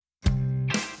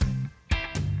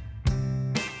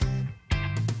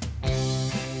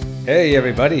Hey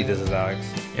everybody, this is Alex.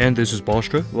 And this is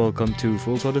Balstra. Welcome to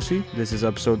Fool's Odyssey. This is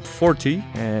episode 40,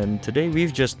 and today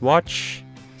we've just watched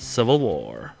Civil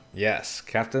War. Yes,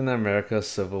 Captain America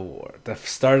Civil War, the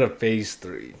start of Phase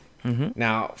 3. Mm-hmm.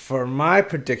 Now, for my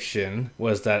prediction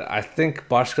was that I think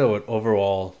Boschka would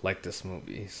overall like this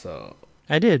movie, so...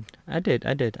 I did.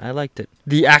 I liked it.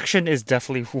 The action is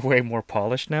definitely way more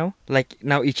polished now. Like,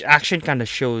 now each action kind of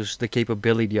shows the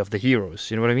capability of the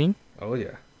heroes, you know what I mean? Oh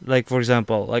yeah. Like, for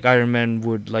example, like Iron Man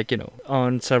would,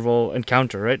 on several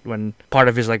encounter, right? When part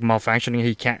of his, malfunctioning,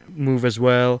 he can't move as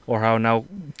well. Or how now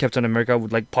Captain America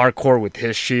would, parkour with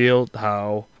his shield.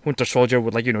 How Winter Soldier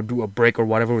would, do a break or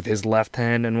whatever with his left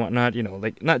hand and whatnot.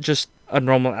 Not just a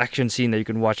normal action scene that you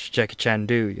can watch Jackie Chan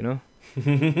do, you know?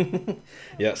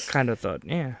 Yes. Kind of thought,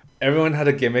 yeah. Everyone had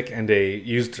a gimmick and they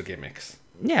used their gimmicks.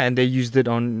 Yeah, and they used it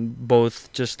on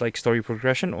both just, story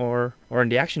progression or in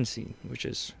the action scene, which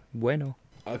is bueno.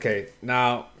 Okay,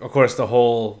 now, of course, the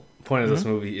whole point of this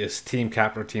movie is Team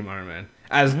Cap or Team Iron Man.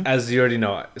 As you already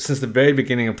know, since the very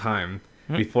beginning of time,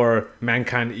 before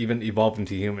mankind even evolved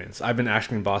into humans, I've been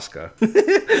asking Bosca,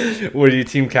 were you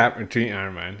Team Cap or Team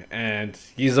Iron Man? And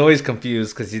he's always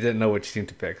confused because he didn't know which team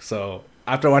to pick. So,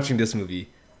 after watching this movie,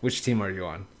 which team are you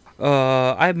on?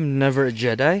 I'm never a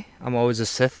Jedi. I'm always a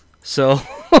Sith. So,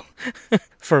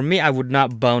 for me, I would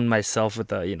not bound myself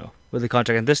with with the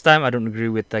contract. And this time, I don't agree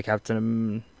with the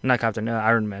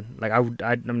Iron Man.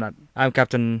 I'm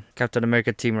Captain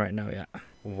America team right now. Yeah.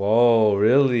 Whoa,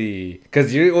 really?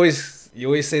 Because you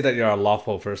always say that you're a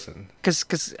lawful person.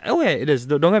 Cause oh yeah, it is.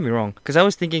 Don't get me wrong. Cause I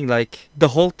was thinking the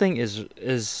whole thing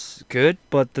is good,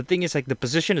 but the thing is the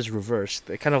position is reversed,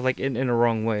 kind of in a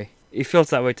wrong way. It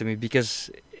feels that way to me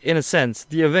because in a sense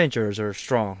the Avengers are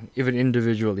strong, even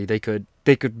individually. They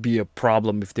could be a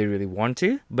problem if they really want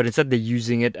to, but instead they're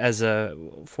using it as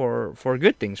for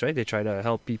good things, right? They try to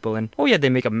help people, and they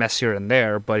make a mess here and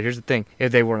there. But here's the thing: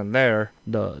 if they weren't there,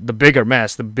 the bigger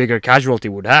mess, the bigger casualty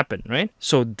would happen, right?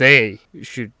 So they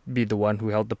should be the one who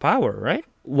held the power, right?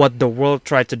 What the world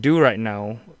tried to do right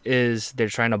now is they're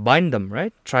trying to bind them,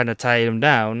 right? Trying to tie them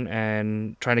down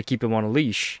and trying to keep them on a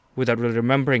leash without really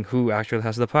remembering who actually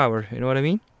has the power. You know what I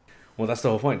mean? Well, that's the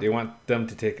whole point. They want them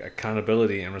to take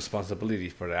accountability and responsibility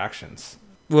for their actions.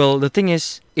 Well, the thing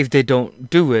is, if they don't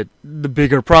do it, the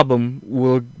bigger problem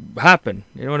will happen.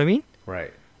 You know what I mean?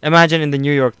 Right. Imagine in the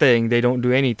New York thing, they don't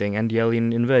do anything and the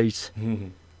alien invades.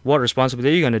 What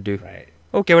responsibility are you going to do? Right.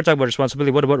 Okay, we're talking about responsibility.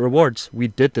 What about rewards? We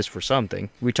did this for something.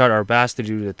 We tried our best to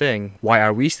do the thing. Why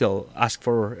are we still asked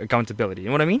for accountability? You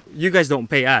know what I mean? You guys don't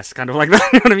pay us, kind of like that.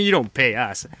 You know what I mean? You don't pay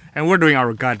us. And we're doing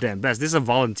our goddamn best. This is a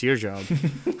volunteer job.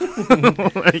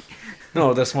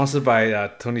 No, they're sponsored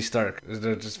by Tony Stark.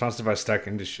 They're sponsored by Stark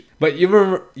Industries. But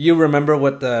you remember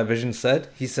what the Vision said?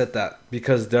 He said that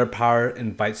because their power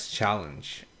invites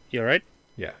challenge. You alright?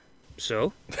 Yeah.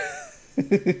 So?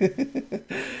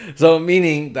 So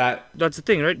meaning that that's the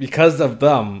thing, right? Because of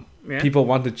them, people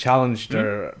want to challenge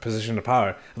their position of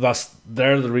power. Thus,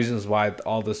 they're the reasons why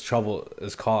all this trouble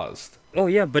is caused. Oh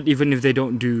yeah, but even if they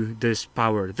don't do this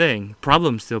power thing,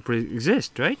 problems still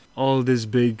exist, right? All this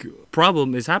big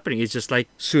problem is happening. It's just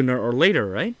sooner or later,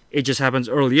 right? It just happens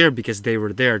earlier because they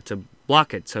were there to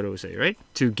block it, so to say, right?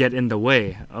 To get in the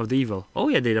way of the evil. Oh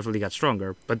yeah, they definitely got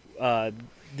stronger, but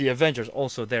the Avengers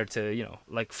also there to,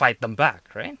 fight them back,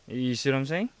 right? You see what I'm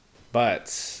saying?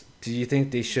 But do you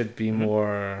think they should be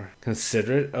more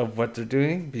considerate of what they're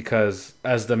doing? Because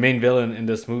as the main villain in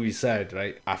this movie said,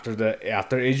 right,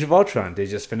 after Age of Ultron, they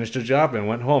just finished their job and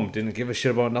went home, didn't give a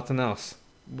shit about nothing else.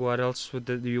 What else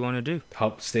do you want to do?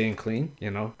 Help staying clean,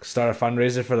 start a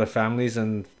fundraiser for their families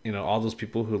and, all those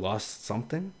people who lost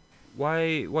something.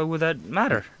 Why would that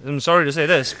matter? I'm sorry to say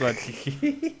this, but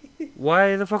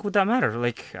why the fuck would that matter?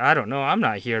 I don't know. I'm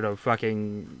not here to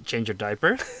fucking change a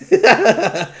diaper.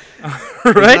 Right?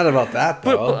 It's not about that,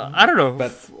 though. But, I don't know.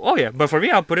 But for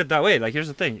me, I'll put it that way. Here's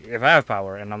the thing. If I have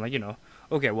power and I'm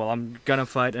okay, well, I'm gonna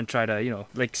fight and try to,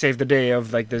 save the day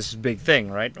of, this big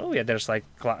thing, right? Oh, yeah, there's,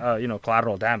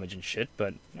 collateral damage and shit,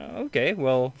 but, okay,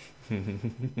 well...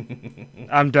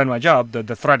 I'm done my job.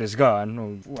 The threat is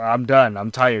gone. I'm done.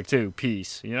 I'm tired too.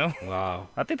 Peace. Wow.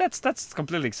 I think that's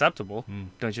completely acceptable.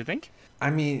 Don't you think?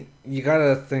 I mean, you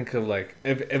gotta think of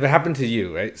if it happened to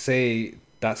you, right? Say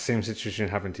that same situation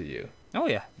happened to you. Oh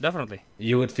yeah, definitely.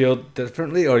 You would feel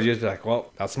differently, or you'd be like,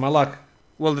 well, that's my luck.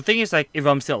 Well, the thing is, if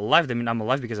I'm still alive, I mean, I'm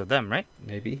alive because of them, right?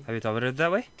 Maybe. Have you thought about it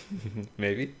that way?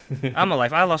 Maybe. I'm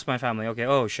alive. I lost my family. Okay,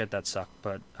 oh shit, that sucked.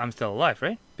 But I'm still alive,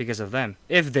 right? Because of them.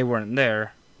 If they weren't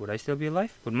there, would I still be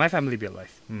alive? Would my family be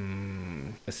alive?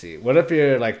 Let's see. What if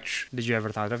you're Did you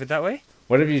ever thought of it that way?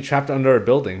 What if you're trapped under a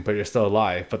building, but you're still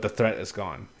alive, but the threat is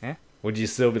gone? Yeah. would you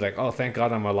still be like, oh, thank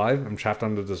God I'm alive? I'm trapped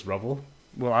under this rubble.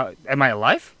 Well, am I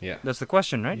alive? Yeah. That's the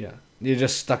question, right? Yeah. You're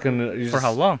just stuck in the. For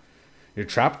how long? You're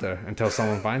trapped there until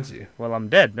someone finds you. Well, I'm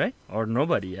dead, right? Or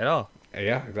nobody at all.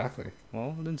 Yeah, exactly.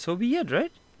 Well, then so be it,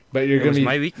 right? But you're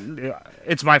gonna be.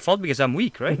 It's my fault because I'm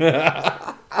weak, right?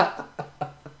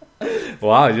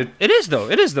 Wow. It is though.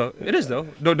 It is though. It is though.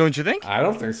 Don't you think? I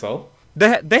don't think so.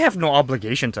 They have no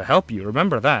obligation to help you.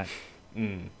 Remember that.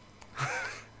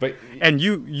 But And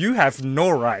you have no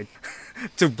right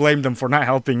to blame them for not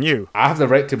helping you. I have the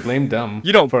right to blame them.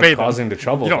 You don't for pay causing them. the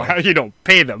trouble. You don't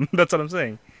pay them. That's what I'm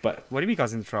saying. But What do you mean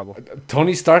causing the trouble?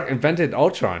 Tony Stark invented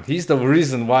Ultron. He's the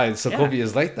reason why Sokovia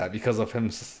is like that because of him,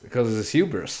 because of his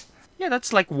hubris. Yeah,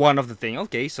 that's like one of the thing.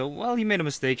 Okay, so well, he made a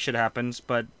mistake. Shit happens.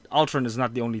 But Ultron is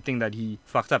not the only thing that he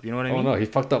fucked up. You know what I mean? Oh no, he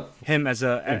fucked up Him as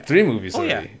in 3 movies Oh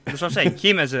already. yeah, that's what I'm saying.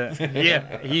 Him as a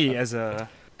he as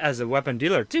a weapon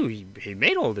dealer too. He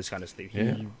made all this kind of stuff.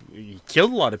 Yeah. He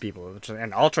killed a lot of people,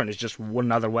 and Ultron is just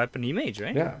one other weapon he made,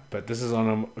 right? Yeah, but this is on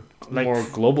a Like- more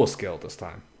global scale this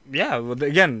time. Yeah. Well,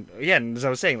 again, as I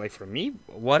was saying, like for me,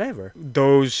 whatever.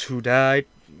 Those who died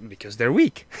because they're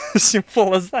weak,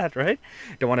 simple as that, right?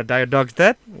 Don't want to die a dog's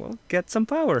death? Well, get some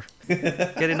power.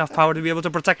 Get enough power to be able to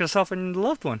protect yourself and the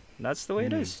loved one. That's the way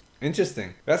it is.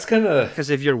 Interesting. That's kind of Because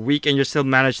if you're weak and you're still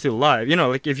managed to alive, you know,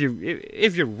 like if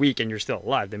you're weak and you're still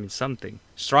alive, that means something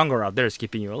stronger out there is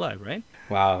keeping you alive, right?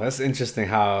 wow. That's interesting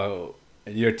how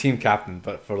you're team captain,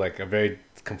 but for like a very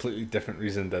completely different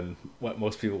reason than what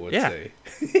most people would Yeah. say.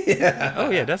 Oh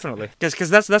yeah, definitely. Because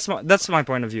that's my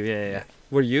point of view. Yeah.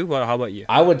 Were you? Well, how about you?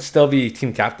 I would still be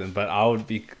team captain, but I would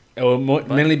be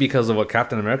mainly because of what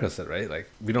Captain America said, right? Like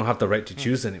we don't have the right to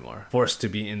choose anymore. Forced to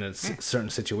be in certain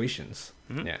situations.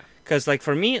 Yeah. Because like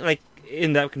for me, like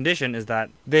in that condition is that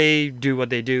they do what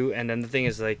they do, and then the thing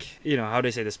is like, you know, how do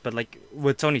I say this? But like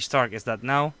with Tony Stark is that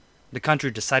now the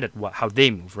country decided how they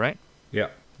move, right? Yeah.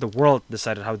 The world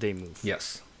decided how they move.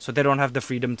 Yes. So they don't have the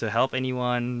freedom to help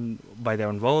anyone by their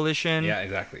own volition. Yeah.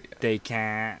 Exactly. Yeah. They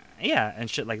can't, and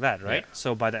shit like that, right? Yeah.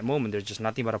 So by that moment, there's just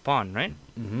nothing but a pawn, right?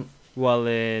 Mm-hmm. While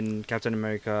in Captain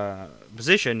America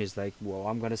position is like, well,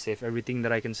 I'm gonna save everything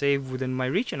that I can save within my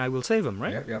reach, and I will save him,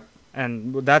 right? Yep. Yep.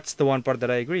 And that's the one part that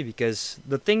I agree, because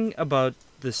the thing about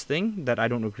this thing that I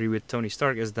don't agree with Tony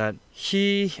Stark is that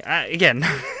he again,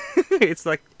 it's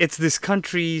like it's this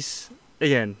country's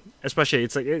again. Especially,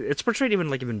 it's like it's portrayed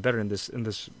even better in this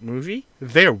movie.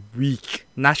 They're weak.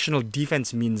 National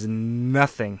defense means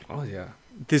nothing. Oh yeah.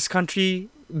 This country,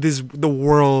 the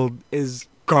world is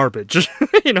garbage.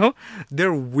 You know,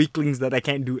 they're weaklings that I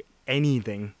can't do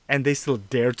anything, and they still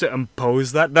dare to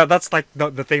impose that. That's like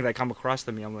the thing that come across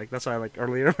to me. I'm like, that's why like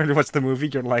earlier when you watch the movie,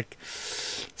 you're like,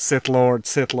 Sith Lord.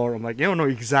 I'm like, you don't know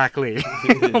exactly.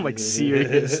 I'm like,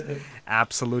 serious,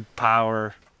 absolute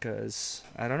power. Because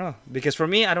I don't know. Because for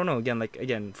me, I don't know.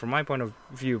 Again, from my point of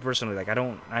view personally, like I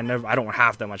don't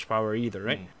have that much power either,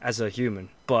 right? As a human.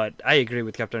 But I agree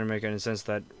with Captain America in the sense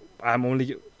that I'm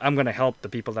gonna help the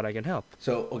people that I can help.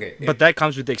 So okay. But that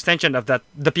comes with the extension of that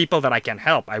the people that I can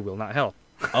help, I will not help.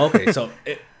 Okay. So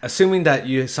assuming that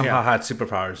you somehow Yeah. had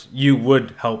superpowers, you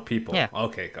would help people. Yeah.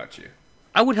 Okay. Got you.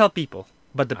 I would help people,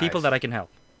 but the people I that see. I can help.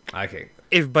 Okay.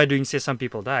 If by doing say some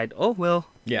people died, oh well,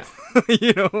 Yeah.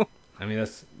 you know. I mean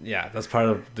that's part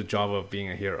of the job of being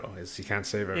a hero is you can't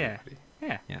save Yeah. everybody.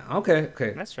 Yeah. Yeah. Okay.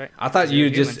 Okay. That's right. I thought You're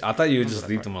you human. would just that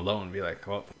leave part. them alone and be like,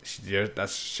 well,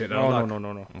 that's shit. out No, of no,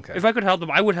 luck. no. Okay. If I could help them,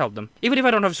 I would help them. Even if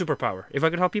I don't have a superpower. If I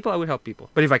could help people, I would help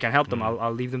people. But if I can help them,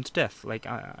 I'll leave them to death. Like,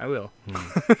 I will.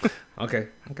 Okay.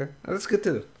 That's good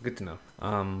to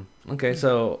know. Okay,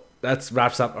 so that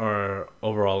wraps up our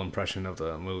overall impression of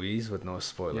the movies with no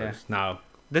spoilers. Yeah. Now,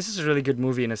 This is a really good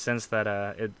movie in a sense that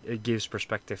it gives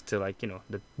perspective to, like, you know,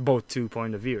 the both two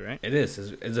point of view, right? it is.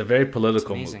 It's a very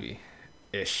political amazing.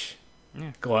 movie-ish.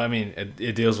 Yeah. Well, I mean,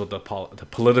 it deals with the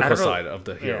political I don't know. side of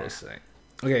the heroes thing.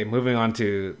 Okay, moving on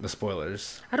to the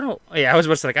spoilers. I don't know. Yeah, I was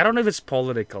about to say, like, I don't know if it's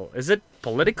political. Is it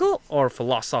political or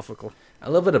philosophical? A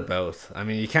little bit of both. I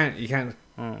mean, you can't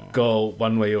go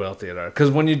one way or the other. Because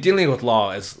when you're dealing with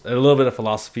law, it's a little bit of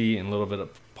philosophy and a little bit of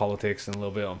politics and a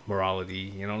little bit of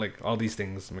morality. You know, like all these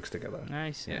things mixed together.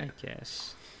 I see. Yeah.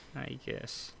 I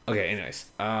guess. Okay, anyways.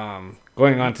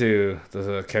 Going on to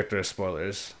the character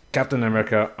spoilers. Captain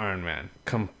America, Iron Man.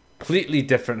 Completely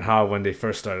different how when they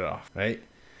first started off, right?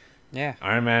 Yeah.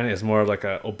 Iron Man is more of like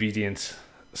a obedient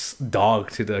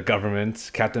dog to the government.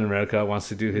 Captain America wants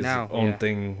to do his own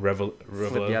thing. Flip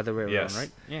the other way around,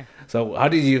 right? Yeah. So how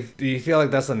do you feel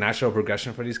like that's a natural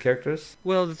progression for these characters?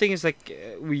 Well, the thing is, like,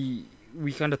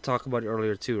 we kind of talked about it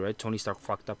earlier too, right? Tony Stark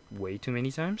fucked up way too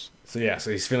many times. So yeah,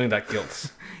 so he's feeling that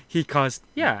guilt. He caused,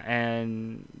 yeah,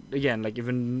 and again, like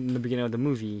even in the beginning of the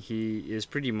movie, he is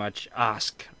pretty much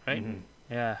asked, right? Mhm.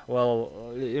 Yeah, well,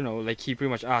 like he pretty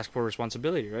much asked for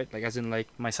responsibility, right? Like as in like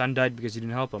my son died because you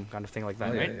didn't help him, kind of thing like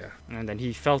that, Oh, right? yeah. And then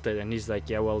he felt it, and he's like,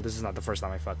 yeah, well, this is not the first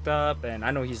time I fucked up, and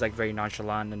I know he's like very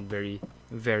nonchalant and very,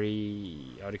 very,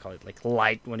 how do you call it, like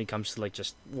light when it comes to like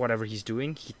just whatever he's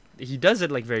doing. He does it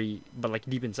like very, but like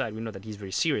deep inside, we know that he's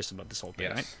very serious about this whole thing,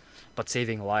 Yes. right? But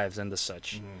saving lives and the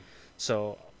such. Mhm.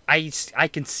 So I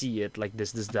can see it like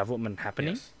this development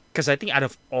happening. Yes. Because I think out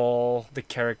of all the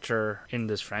character in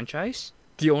this franchise,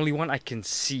 the only one I can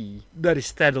see that is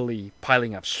steadily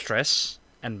piling up stress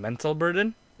and mental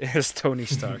burden is Tony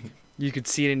Stark. You could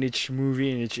see it in each movie,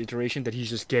 in each iteration, that he's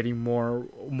just getting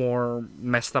more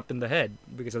messed up in the head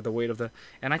because of the weight of the.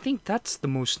 And I think that's the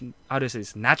most, how to say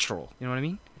this, natural. You know what I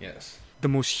mean? Yes. The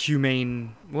most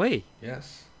humane way.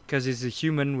 Yes. Because he's a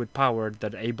human with power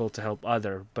that able to help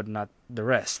other, but not the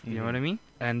rest. You know what I mean?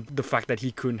 And the fact that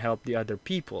he couldn't help the other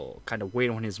people kind of weighed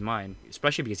on his mind,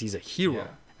 especially because he's a hero. Yeah.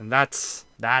 And that's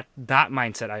that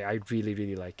mindset I really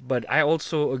really like. But I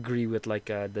also agree with like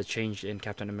the change in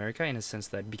Captain America in a sense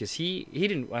that because he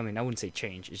didn't, I mean, I wouldn't say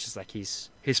change. It's just like his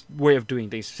way of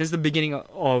doing things since the beginning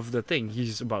of the thing.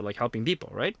 He's about like helping people,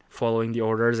 right? Following the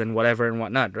orders and whatever and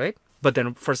whatnot, right? But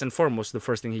then first and foremost, the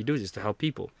first thing he does is to help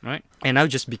people, right? And now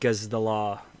just because the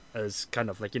law is kind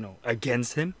of like,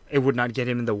 against him, it would not get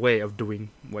him in the way of doing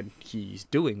what he's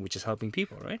doing, which is helping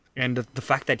people, right? And the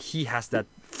fact that he has that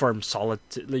firm, solid,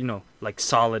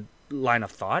 solid line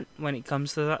of thought when it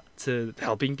comes to that, to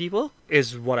helping people,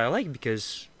 is what I like,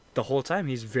 because the whole time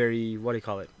he's very, what do you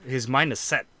call it? His mind is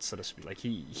set, so to speak. Like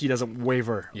he doesn't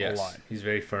waver a lot. He's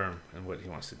very firm in what he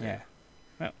wants to do.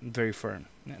 Yeah, very firm.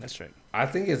 Yeah, that's right. I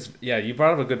think you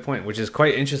brought up a good point, which is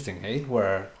quite interesting, hey?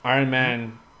 Where Iron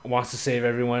Man wants to save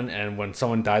everyone, and when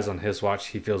someone dies on his watch,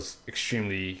 he feels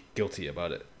extremely guilty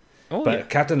about it. Oh, but yeah.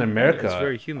 Captain America it's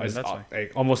very human, is that's why.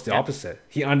 like almost the opposite.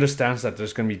 He understands that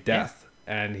there's going to be death,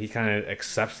 and he kind of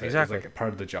accepts it. Exactly. It's like a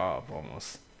part of the job,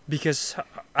 almost. Because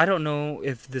I don't know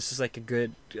if this is like a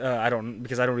good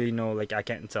because I don't really know, like I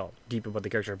can't tell deep about the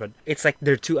character, but it's like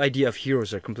their two idea of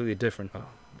heroes are completely different,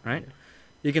 right? Yeah.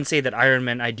 You can say that Iron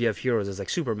Man idea of heroes is like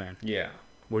Superman, Yeah.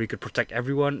 where you could protect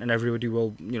everyone and everybody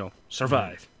will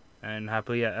survive and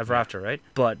happily ever after, right?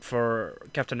 But for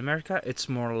Captain America, it's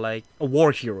more like a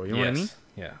war hero. You know what I mean?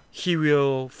 Yeah. He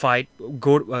will fight,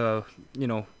 go,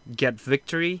 get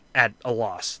victory at a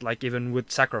loss, like even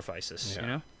with sacrifices. Yeah. You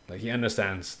know. Like he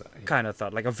understands that. Kind of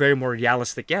thought, like a very more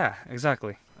realistic. Yeah,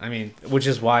 exactly. I mean, which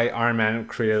is why Iron Man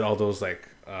created all those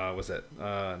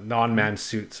non-man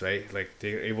suits, right? Like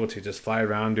they're able to just fly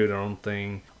around, do their own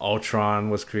thing. Ultron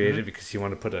was created because he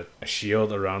wanted to put a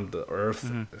shield around the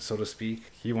Earth, so to speak.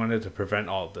 He wanted to prevent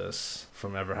all of this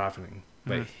from ever happening.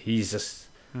 But he's just,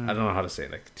 I don't know how to say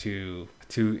it, like too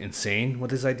insane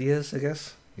with his ideas, I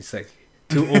guess. He's like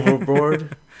too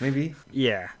overboard, maybe.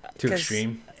 Yeah. Too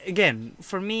extreme. Again,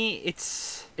 for me,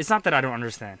 it's not that I don't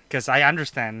understand, because I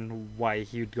understand why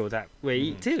he would go that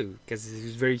way too, because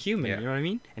he's very human. Yeah. You know what I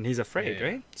mean? And he's afraid, Yeah.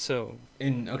 right? So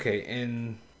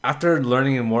After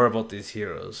learning more about these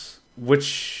heroes, which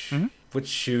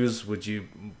shoes would you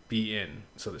be in,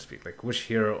 so to speak? Like, which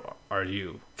hero are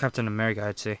you? Captain America,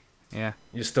 I'd say. Yeah.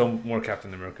 You're still more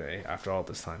Captain America, eh? After all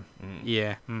this time.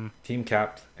 Yeah. Team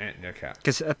Cap and your Cap.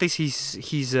 Because at least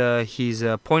his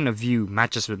point of view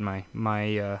matches with my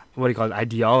what do you call it,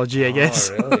 ideology, I guess.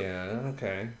 Oh, really? Yeah.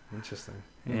 Okay. Interesting.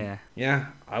 Yeah. Yeah,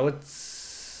 I would.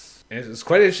 It's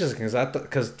quite interesting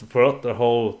because throughout the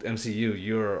whole MCU,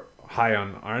 you're high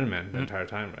on Iron Man the entire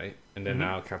time, right? And then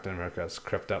now Captain America has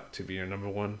crept up to be your number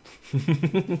one.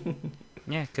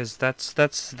 Yeah, because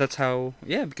that's how.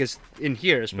 Yeah, because in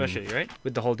here especially, right,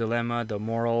 with the whole dilemma, the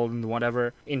moral and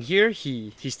whatever. In here,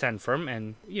 he stands firm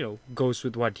and goes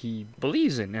with what he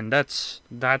believes in, and that's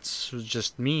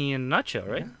just me in a nutshell,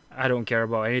 right? I don't care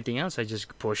about anything else. I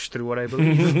just push through what I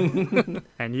believe,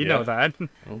 and you know that.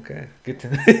 Okay, good to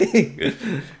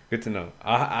good to know.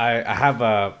 I have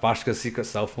a Bashka's secret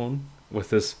cell phone with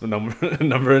this number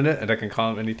in it, and I can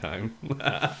call him anytime.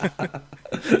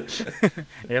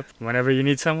 Yep. Whenever you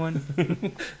need someone,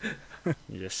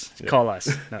 call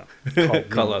us. No,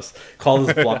 call us. Call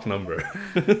this block number.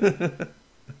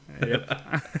 Yep.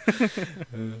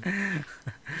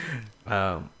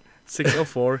 604.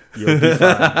 604. You'll be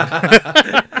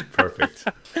fine. Perfect.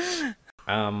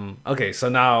 Okay, so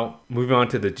now moving on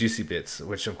to the juicy bits,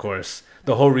 which of course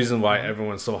the whole reason why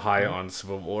everyone's so high on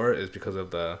Civil War is because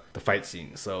of the fight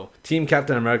scene. So Team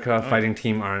Captain America fighting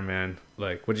Team Iron Man.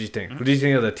 Like, what do you think? What do you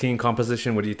think of the team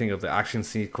composition? What do you think of the action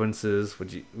sequences?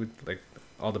 Like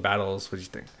all the battles? What do you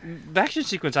think? The action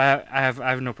sequence, I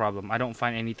have no problem. I don't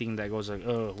find anything that goes like,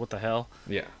 oh, what the hell?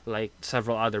 Yeah. Like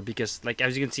several other, because like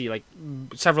as you can see, like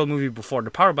several movies before,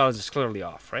 the power balance is clearly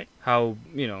off, right? How,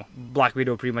 Black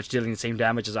Widow pretty much dealing the same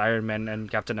damage as Iron Man and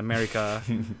Captain America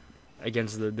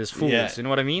against this fools. Yeah. You know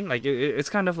what I mean? Like it's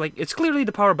kind of like, it's clearly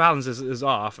the power balance is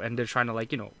off, and they're trying to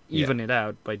like even it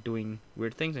out by doing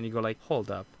weird things, and you go like,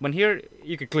 hold up. When here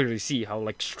you could clearly see how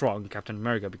like strong Captain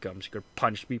America becomes. You could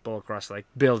punch people across like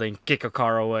building, kick a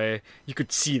car away. You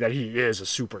could see that he is a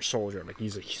super soldier, like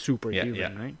he's a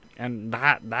superhuman, right? And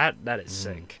that is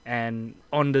sick. And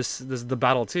on this the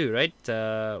battle too, right?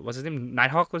 What's his name?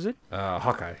 Nighthawk, was it?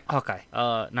 Hawkeye.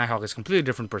 Nighthawk is a completely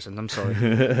different person. I'm sorry.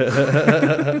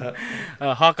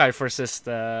 Hawkeye versus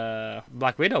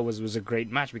Black Widow was a great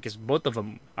match, because both of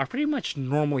them are pretty much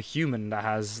normal human that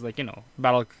has like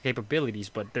battle capabilities,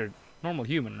 but they're normal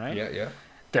human, right? Yeah.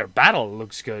 Their battle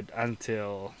looks good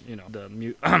until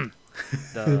the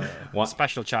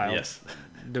special child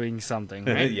doing something,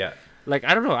 right? Yeah. Like,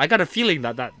 I don't know. I got a feeling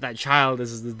that child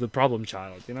is the problem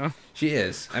child, She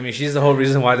is. I mean, she's the whole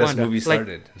reason why this Wanda, movie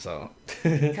started. So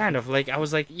kind of like, I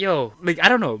was like, yo, like, I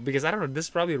don't know, because I don't know, this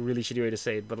is probably a really shitty way to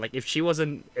say it, but like if she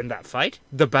wasn't in that fight,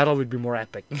 the battle would be more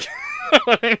epic. You know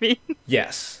what I mean?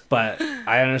 yes, but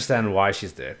I understand why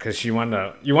she's there, because you want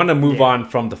to move on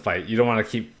from the fight. You don't want to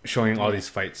keep showing all these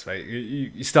fights, right?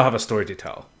 You still have a story to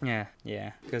tell. Yeah,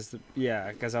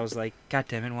 because I was like, God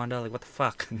damn it, Wanda, like, what the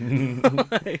fuck?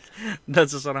 Like,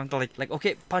 that's just what I'm like,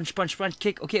 okay, punch,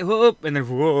 kick, okay, whoop, and then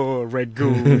whoa, red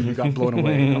goo, you got blown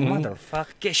away. Oh,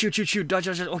 motherfucker. Okay, shoot, dodge,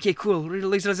 okay, cool,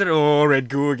 release, oh, red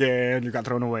goo again, you got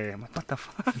thrown away. I'm like, what the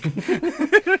fuck?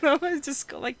 I don't know, I just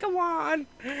go like, come on.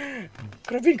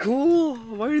 Could have been cool.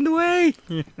 Why are you in the way?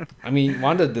 I mean,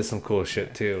 Wanda did some cool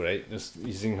shit too, right? Just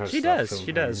using her. She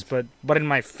does. But in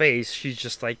my face, she's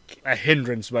just like a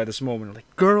hindrance by this moment.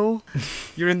 Like, girl,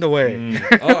 you're in the way.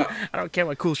 I don't care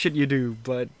what cool shit you do,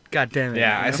 but god damn it.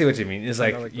 Yeah, I see what you mean. It's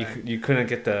like you couldn't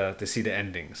get to see the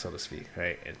ending, so to speak,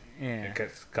 right? It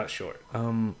gets cut short.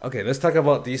 Okay, let's talk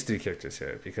about these three characters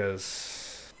here,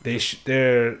 because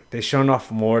they're shown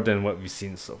off more than what we've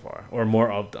seen so far, or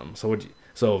more of them.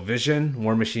 So Vision,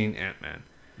 War Machine, Ant-Man.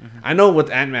 Mm-hmm. I know with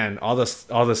Ant-Man, all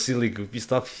the silly, goofy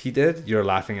stuff he did, you're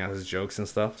laughing at his jokes and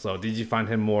stuff. So did you find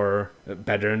him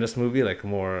better in this movie, like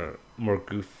more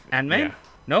goof? Ant-Man? Yeah.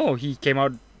 No, he came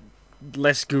out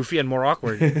less goofy and more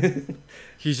awkward.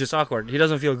 He's just awkward. He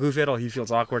doesn't feel goofy at all. He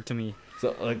feels awkward to me.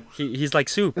 So like he's like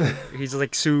soup. He's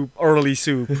like soup, early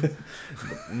soup.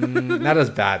 Not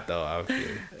as bad though. I would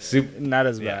feel. Soup. Not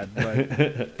as bad,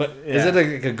 but is it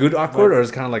like a good awkward, or is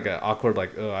it kind of like an awkward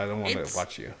like, oh, I don't want to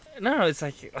watch you? No, it's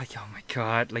like oh my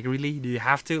god, like really, do you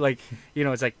have to, like,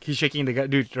 it's like he's shaking the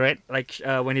dude, right? Like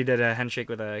when he did a handshake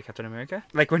with Captain America,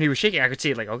 like when he was shaking, I could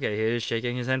see it, like, okay, he is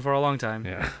shaking his hand for a long time.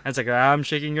 Yeah, and it's like, I'm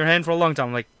shaking your hand for a long time.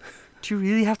 I'm like, do you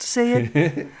really have to say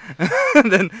it?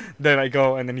 And then I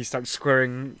go, and then he starts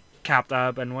squaring Capped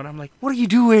up, and when I'm like, what are you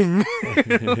doing?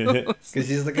 Because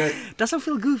he's like doesn't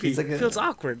feel goofy. It feels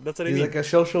awkward. That's what I mean. He's like a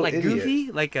social like idiot.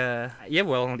 Goofy, like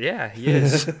he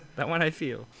is. That one I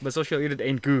feel. But social idiot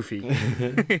ain't goofy.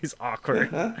 He's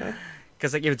awkward.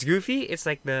 Because like if it's goofy, it's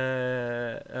like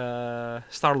the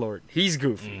Star-Lord. He's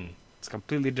goofy. It's a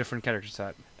completely different character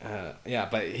set. Yeah,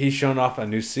 but he's shown off a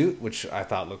new suit, which I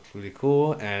thought looked really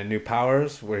cool, and new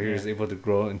powers where he was able to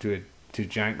grow into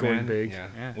Giant Man. Big.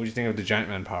 Yeah. What do you think of the Giant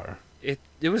Man power?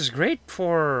 It was great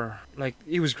for a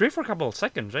couple of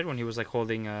seconds, right? When he was like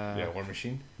holding War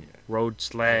Machine. Yeah.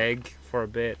 Rhodes' leg for a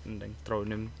bit, and then throwing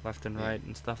him left and right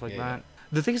and stuff like that.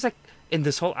 The thing is, like, in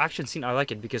this whole action scene, I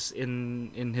like it because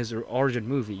in his origin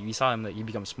movie, we saw him that he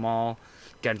becomes small,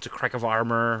 get into crack of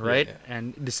armor, right,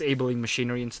 and disabling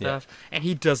machinery and stuff, and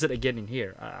he does it again in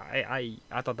here. I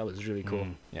thought that was really cool.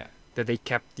 That they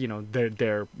kept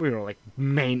their like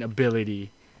main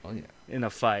ability in a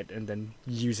fight and then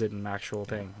use it in an actual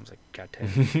thing. I was like, god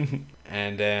damn.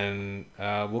 And then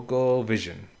we'll go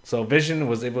Vision. So Vision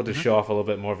was able to show off a little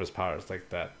bit more of his powers,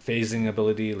 like that phasing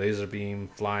ability, laser beam,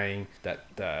 flying,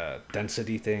 that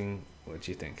density thing. What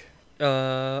do you think?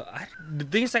 The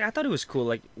thing is, like, I thought it was cool,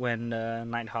 like when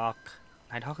Nighthawk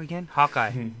again,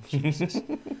 Hawkeye. Jesus.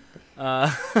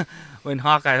 When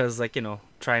Hawkeye was like,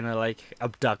 trying to like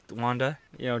abduct Wanda,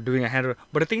 doing a hand.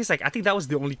 But the thing is, like, I think that was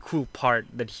the only cool part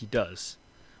that he does,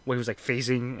 where he was like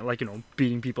phasing, like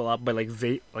beating people up, but like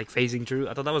phasing through.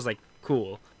 I thought that was like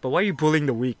cool. But why are you bullying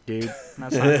the weak, dude?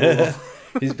 That's not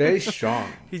cool. He's very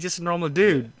strong. He's just a normal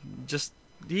dude. Just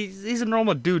he's a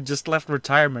normal dude. Just left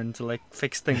retirement to like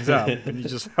fix things up, and you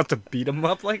just have to beat him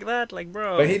up like that, like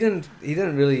bro. But he didn't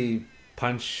really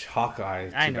punch Hawkeye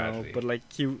too I know, badly. but like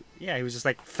he was just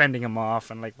like fending him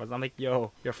off, and like I'm like,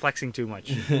 yo, you're flexing too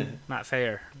much. Not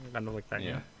fair. Kind of like that.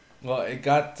 Yeah. Well, it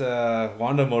got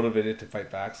Wanda motivated to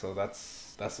fight back, so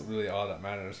that's really all that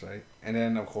matters, right? And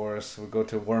then, of course, we go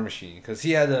to War Machine, because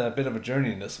he had a bit of a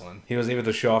journey in this one. He was able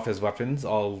to show off his weapons,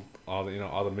 all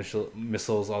the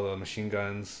missiles, all the machine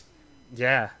guns.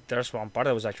 Yeah, there's one part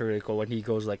that was actually really cool when he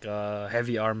goes like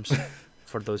heavy arms.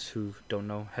 For those who don't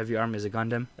know, heavy arm is a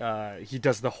Gundam. He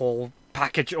does the whole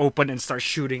package open and starts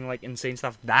shooting like insane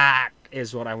stuff. That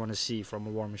is what I want to see from a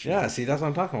War Machine. Yeah, see, that's what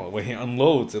I'm talking about. When he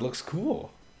unloads, it looks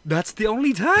cool. That's the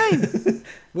only time.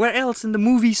 Where else in the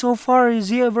movie so far is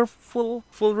he ever full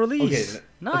release?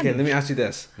 Okay, let me ask you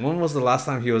this. When was the last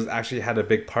time he was actually had a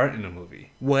big part in a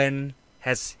movie? When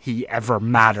has he ever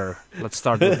matter? Let's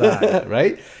start with that.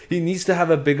 Right? He needs to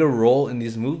have a bigger role in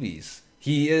these movies.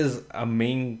 He is a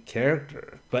main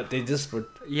character, but they just were...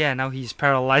 Yeah, now he's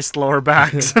paralyzed lower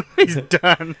back, so he's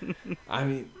done. I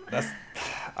mean,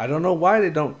 I don't know why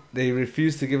they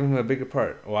refuse to give him a bigger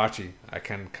part. Well, actually, I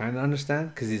can kind of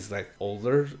understand, because he's like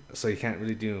older, so he can't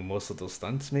really do most of those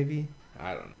stunts, maybe?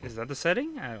 I don't know. Is that the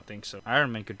setting? I don't think so.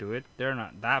 Iron Man could do it. They're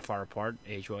not that far apart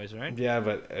age-wise, right? Yeah,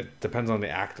 but it depends on the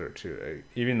actor too.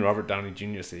 Even Robert Downey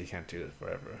Jr. said he can't do it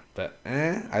forever. But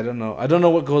I don't know. I don't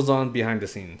know what goes on behind the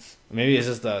scenes. Maybe it's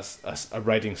just a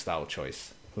writing style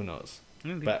choice. Who knows?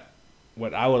 Maybe. But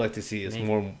what I would like to see is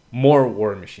more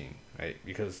War Machine, right?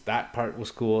 Because that part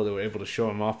was cool. They were able to show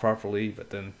him off properly.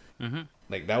 But then,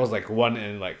 like that was like one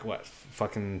in like what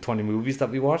fucking 20 movies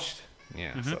that we watched.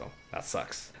 Yeah, so that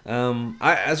sucks.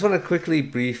 I just want to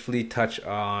briefly touch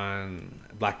on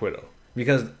Black Widow,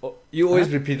 because you always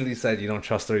repeatedly said you don't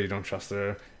trust her,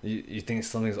 you think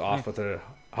something's off with her.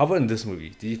 How about in this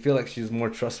movie? Do you feel like she's more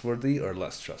trustworthy or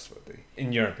less trustworthy,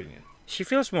 in your opinion? She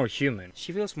feels more human.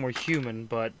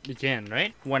 But again,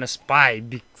 right? When a spy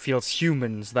feels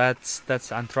humans, that's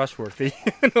untrustworthy.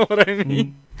 You know what I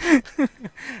mean?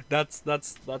 that's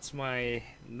my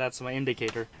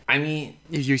indicator. I mean,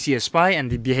 if you see a spy and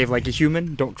they behave like a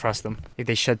human, don't trust them. If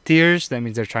they shed tears, that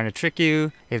means they're trying to trick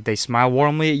you. If they smile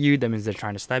warmly at you, that means they're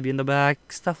trying to stab you in the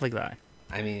back. Stuff like that.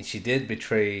 I mean, she did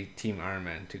betray Team Iron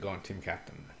Man to go on Team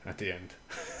Captain at the end.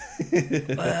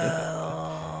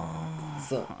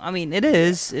 So I mean, it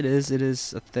is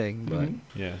a thing, but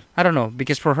yeah, I don't know,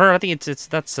 because for her, I think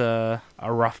that's a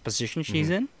rough position she's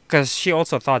in, because she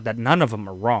also thought that none of them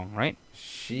are wrong, right?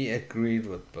 She agreed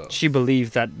with both. She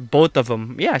believed that both of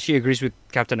them. Yeah, she agrees with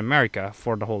Captain America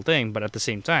for the whole thing, but at the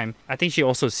same time, I think she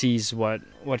also sees what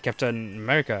Captain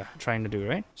America trying to do,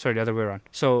 right? Sorry, the other way around.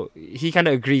 So he kind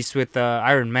of agrees with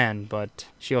Iron Man, but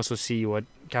she also see what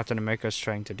Captain America is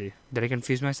trying to do. Did I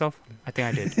confuse myself? I think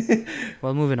I did.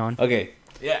 Well, moving on. Okay.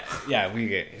 Yeah, we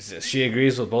get. She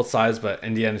agrees with both sides, but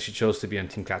in the end, she chose to be on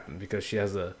Team Captain because she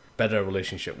has a better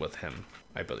relationship with him,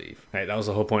 I believe. Right, that was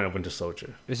the whole point of Winter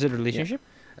Soldier. Is it a relationship?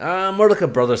 Yeah. More like a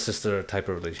brother-sister type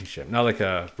of relationship, not like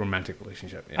a romantic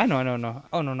relationship. Yeah. I know.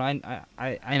 Oh no,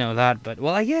 I know that, but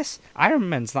well, I guess Iron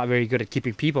Man's not very good at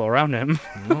keeping people around him.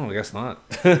 No, I guess not.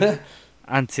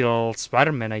 Until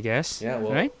Spider-Man, I guess. Yeah,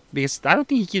 well, right? Because I don't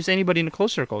think he keeps anybody in a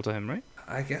close circle to him, right?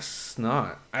 I guess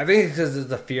not. I think it's because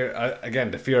the fear,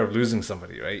 the fear of losing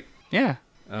somebody, right? Yeah.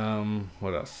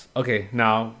 What else? Okay,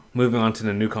 now moving on to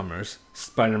the newcomers: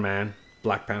 Spider-Man,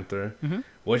 Black Panther.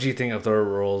 What do you think of their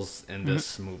roles in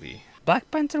this movie? Black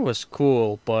Panther was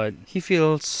cool, but he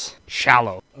feels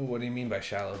shallow. What do you mean by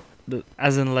shallow?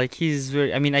 As in, like, he's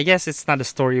very... I mean, I guess it's not a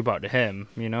story about him,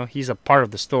 you know? He's a part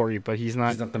of the story, but he's not...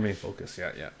 He's not the main focus,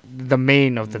 yeah. The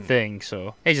main of the thing,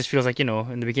 so... It just feels like, you know,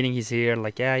 in the beginning he's here,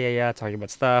 like, yeah, talking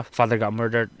about stuff. Father got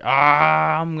murdered.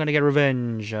 I'm gonna get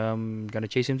revenge. I'm gonna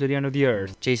chase him to the end of the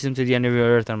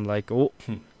earth. I'm like, oh...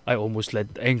 I almost let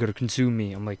anger consume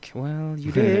me. I'm like, well,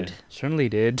 you did. Certainly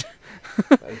did.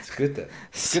 It's good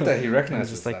that he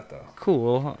recognizes like, that, though.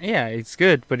 Cool. Yeah, it's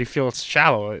good, but it feels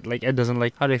shallow. Like, it doesn't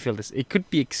like... How do I feel this? It could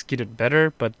be executed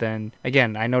better, but then,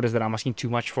 again, I noticed that I'm asking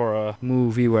too much for a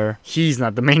movie where he's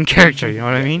not the main character, you know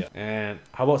what I mean? Yeah. And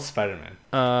how about Spider-Man?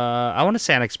 I want to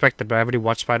say unexpected, but I already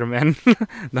watched Spider-Man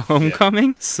The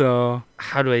Homecoming, so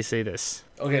how do I say this?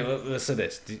 Okay, let's say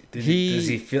this. Does He-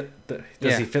 he fit? Does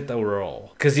Yeah. he fit the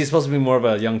role? Because he's supposed to be more of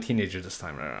a young teenager this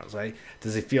time around, right?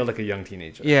 Does he feel like a young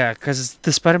teenager? Yeah, because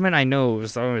the Spider-Man I know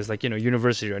is always like,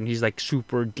 university, and he's like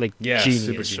super like Yeah, genius,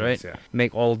 super genius, right? yeah.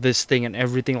 Make all this thing and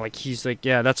everything. Like he's like,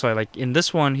 yeah, that's why like in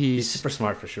this one He's he's super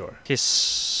smart for sure.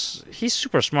 he's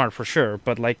super smart for sure,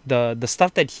 but like the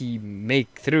stuff that he make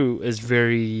through is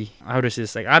very, how to say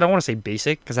this, like I don't want to say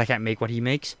basic because I can't make what he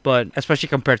makes, but especially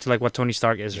compared to like what Tony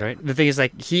Stark is, Yeah. right? The thing is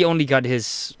like he only got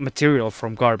his material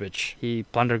from garbage. He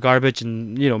plunder garbage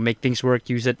and make things work,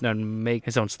 use it, and make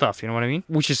his own stuff. You know what I mean?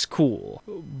 Which is cool,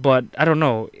 but I don't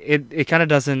know. It kind of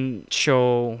doesn't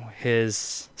show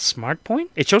his smart point.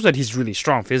 It shows that he's really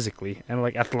strong physically and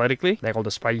like athletically, like all the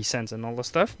spidey sense and all the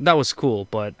stuff. That was cool,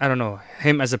 but I don't know.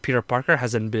 Him as a Peter Parker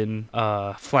hasn't been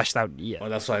fleshed out yet. Well,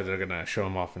 that's why they're gonna show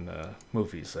him off in the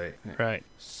movies, right? Right.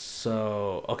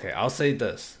 So, okay, I'll say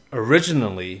this.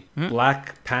 Originally, Hmm?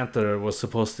 Black Panther was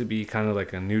supposed to be kind of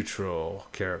like a neutral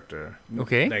character.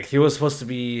 Okay. Like, he was supposed to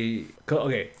be.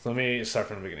 Okay, so let me start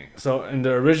from the beginning. So, in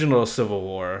the original Civil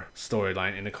War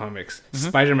storyline in the comics,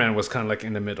 Spider Man was kind of like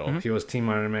in the middle. He was Team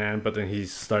Iron Man, but then he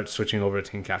started switching over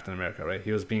to Team Captain America, right?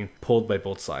 He was being pulled by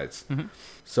both sides.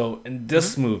 So, in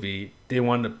this movie, they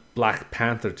wanted Black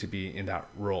Panther to be in that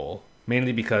role.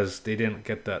 Mainly because they didn't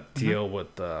get that deal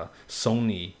with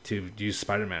Sony to use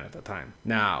Spider-Man at the time.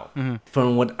 Now,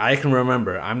 from what I can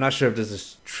remember, I'm not sure if this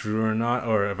is true or not,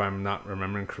 or if I'm not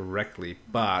remembering correctly,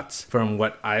 but from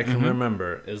what I can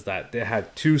remember is that they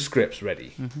had 2 scripts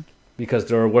ready. Because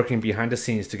they were working behind the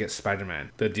scenes to get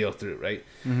Spider-Man the deal through, right?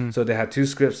 So they had 2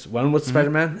 scripts, one with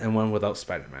Spider-Man and one without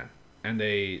Spider-Man. And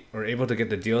they were able to get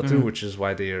the deal through, which is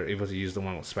why they are able to use the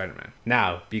one with Spider-Man.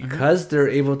 Now, because they're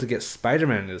able to get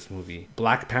Spider-Man in this movie,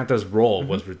 Black Panther's role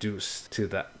was reduced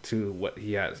to what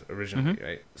he has originally,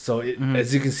 right? So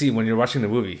as you can see when you're watching the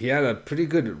movie, he had a pretty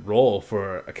good role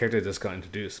for a character that just got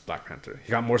introduced, Black Panther. He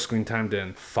got more screen time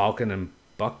than Falcon and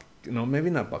Buck.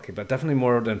 Maybe not Bucky, but definitely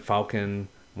more than Falcon,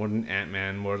 more than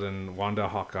Ant-Man, more than Wanda,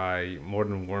 Hawkeye, more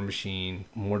than War Machine,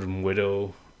 more than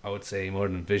Widow. I would say more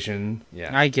than Vision.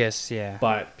 Yeah. I guess, yeah.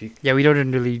 But Yeah, we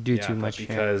don't really do yeah, too but much.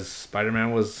 because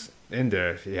Spider-Man was in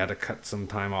there, he had to cut some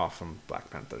time off from Black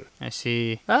Panther. I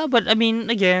see. But I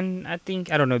mean, again, I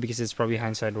don't know, because it's probably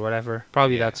hindsight or whatever.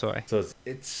 Probably Yeah. that's why. So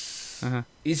it's Uh-huh.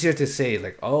 easier to say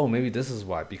like, oh, maybe this is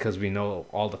why, because we know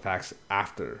all the facts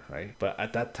after, right? But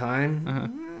at that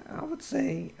time, I would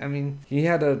say, I mean,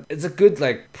 it's a good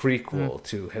like prequel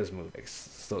to his movie,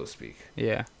 so to speak.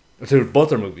 Yeah. To both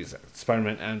their movies,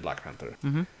 Spider-Man and Black Panther.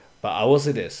 Mhm. But I will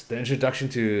say this: the introduction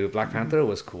to Black Panther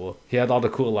was cool. He had all the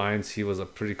cool lines. He was a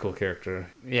pretty cool character.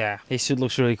 Yeah. His suit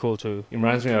looks really cool too. He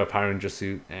reminds me of a Power Ranger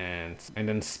suit, and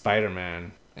then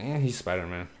Spider-Man. He's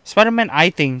Spider-Man. Spider-Man,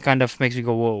 I think, kind of makes me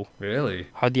go, whoa. Really?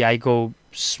 How the eye go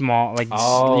small, like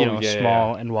Oh, yeah,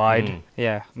 small yeah. and wide. Mm.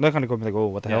 Yeah, that kind of go like, oh,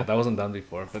 what the Yeah, hell? that wasn't done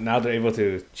before. But now they're able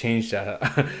to change that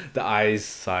the eyes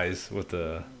size with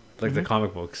the the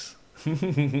comic books.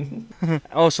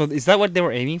 Oh, so is that what they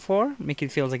were aiming for? Make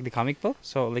it feel like the comic book?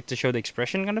 So, like, to show the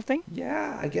expression kind of thing?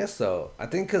 Yeah, I guess so. I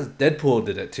think because Deadpool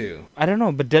did it too. I don't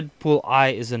know, but Deadpool eye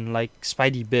isn't like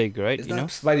Spidey big, right? It's you not know?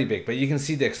 Spidey big, but you can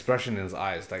see the expression in his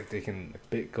eyes. Like they can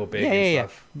go big Yeah, and yeah, yeah.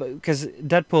 stuff. But because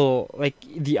Deadpool, like,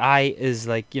 the eye is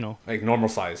like, Like normal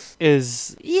size.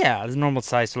 is the normal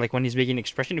size. So like when he's making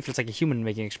expression, it feels like a human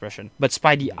making expression. But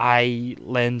Spidey eye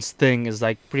lens thing is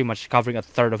like pretty much covering a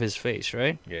third of his face,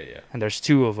 right? Yeah, yeah. And there's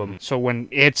 2 of them. So when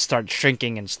it starts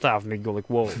shrinking and stuff, they go like,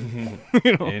 whoa.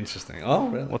 Interesting. Oh,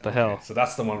 really? What the hell? So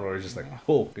that's the one where it's just like,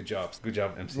 oh, good job,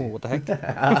 MC. Whoa, what the heck?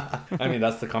 I mean,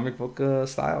 that's the comic book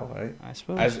style, right? I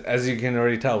suppose. As you can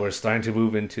already tell, we're starting to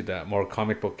move into that more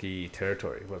comic booky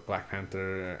territory with Black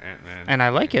Panther, Ant-Man. And I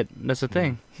like it. That's the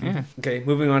thing. Yeah. Okay,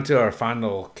 moving on to our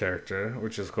final character,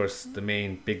 which is of course the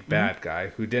main big bad guy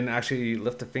who didn't actually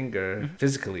lift a finger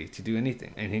physically to do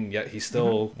anything, and yet he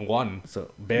still won.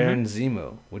 So Baron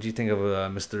Zemo, what do you think of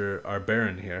Mr. Our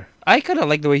Baron here? I kind of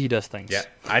like the way he does things. Yeah,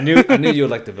 I knew you would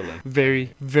like the villain.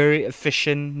 Very, very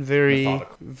efficient, very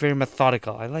Methodical. very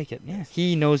methodical. I like it. Yeah.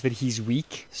 He knows that he's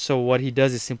weak, so what he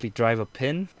does is simply drive a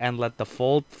pin and let the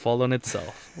fold fall on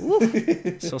itself.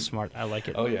 So smart. I like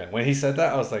it. Oh yeah, when he said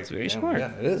that, I was like, It's very "Damn, smart.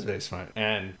 Yeah, it is very smart.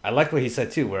 And I like what he said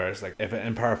too, where it's like, if an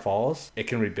empire falls, it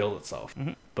can rebuild itself.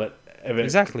 But if it,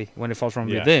 Exactly. When it falls from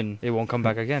Yeah. within, it won't come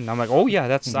back again. I'm like, oh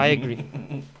yeah, I agree.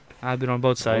 I've been on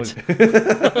both sides.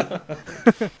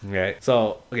 Right.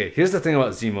 So, okay, here's the thing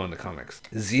about Zemo in the comics.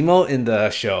 Zemo in the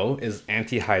show is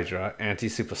anti-Hydra,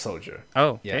 anti-Super Soldier.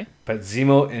 Oh, Yeah. okay. But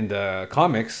Zemo in the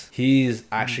comics, he's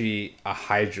actually a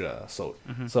Hydra. So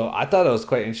I thought it was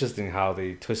quite interesting how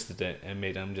they twisted it and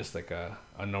made him just like a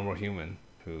normal human.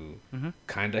 who Mm-hmm.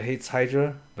 kind of hates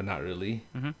Hydra, but not really.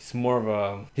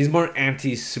 Mm-hmm. He's more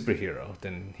anti superhero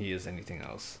than he is anything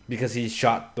else because he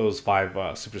shot those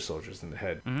 5 super soldiers in the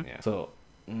head. Mhm. Yeah. So,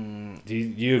 do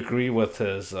you agree with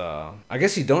his? I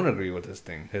guess you don't agree with his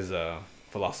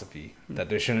philosophy that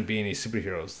there shouldn't be any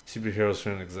superheroes. Superheroes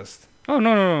shouldn't exist. Oh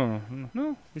no!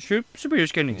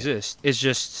 Superheroes can exist. It's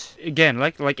just again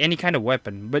like any kind of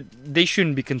weapon, but they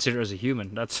shouldn't be considered as a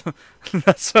human. That's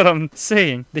that's what I'm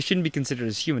saying. They shouldn't be considered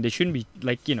as human. They shouldn't be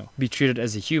be treated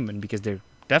as a human because they're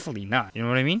definitely not. You know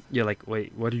what I mean? You're like,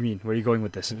 wait, what do you mean? Where are you going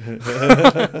with this?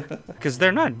 Because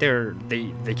they're not.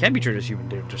 They can be treated as human.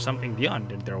 There's something beyond.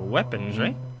 They're weapons,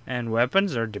 right? And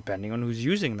weapons are depending on who's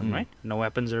using them, right? No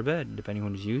weapons are bad, depending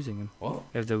on who's using them. Well,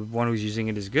 If the one who's using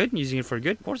it is good and using it for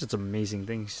good, of course it's amazing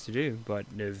things to do. But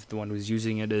if the one who's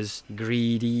using it is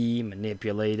greedy,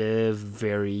 manipulative,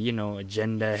 very,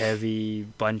 agenda heavy,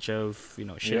 bunch of,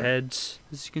 shitheads,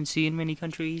 as you can see in many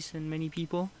countries and many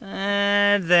people,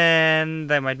 then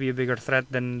that might be a bigger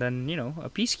threat than a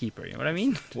peacekeeper, you know what I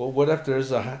mean? well, what if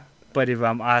there's a? But if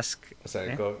I'm asked,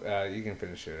 Sorry, go. You can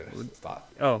finish your thought.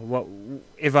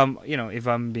 if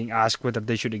I'm being asked whether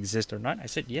they should exist or not, I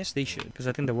said yes, they should, because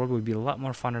I think the world would be a lot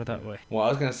more funner that way. Well, I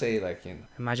was gonna say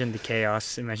Imagine the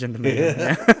chaos. Imagine the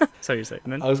mayhem. Sorry, you say.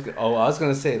 I was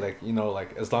gonna say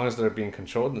as long as they're being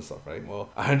controlled and stuff, right? Well,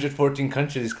 114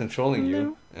 countries controlling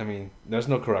you. I mean, there's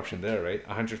no corruption there, right?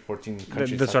 114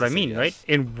 countries. That's what I mean, right?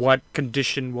 In what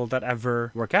condition will that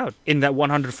ever work out? In that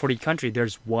 140 country,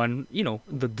 there's one,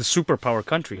 the superpower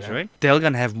countries, right? They're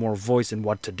gonna have more voice in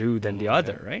what to do than the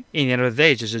other, right? In the end of the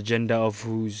day, it's just agenda of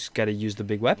who's gotta use the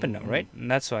big weapon now, right?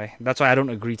 And that's why I don't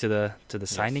agree to the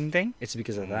signing thing. It's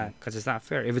because of that, because it's not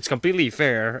fair. If it's completely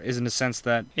fair, is in the sense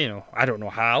that I don't know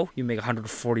how you make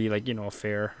 140 a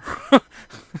fair.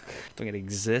 Don't it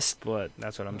exist, but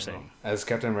that's what I'm saying. As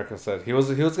Captain America said, he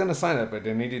was gonna sign it, but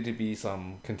there needed to be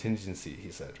some contingency.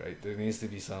 He said, right? There needs to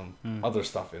be some other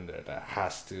stuff in there that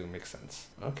has to make sense.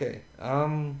 Okay.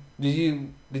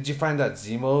 Did you find that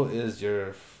Zemo is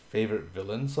your favorite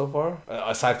villain so far?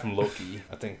 Aside from Loki,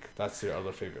 I think that's your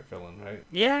other favorite villain, right?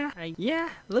 Yeah,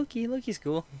 Loki's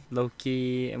cool.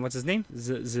 Loki, and what's his name?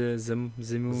 Zemo.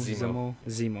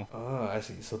 Oh, I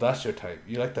see. So that's your type.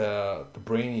 You like the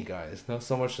brainy guys, not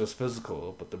so much just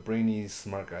physical, but the brainy,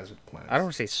 smart guys with plans. I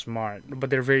don't say smart, but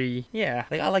they're very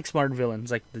I like smart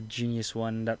villains, like the genius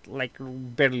one that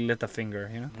barely lit a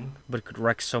finger, but could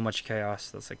wreak so much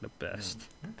chaos. That's the best.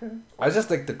 Okay. I just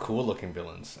like the cool looking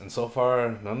villains, and so far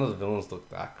none of the villains look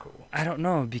that cool. I don't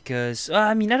know because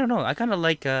I don't know. I kind of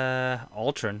like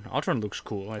Ultron. Ultron looks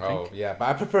cool. I think. Oh yeah, but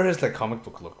I prefer his comic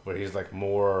book look, where he's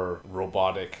more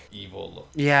robotic, evil look.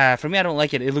 Yeah, for me I don't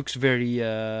like it. It looks very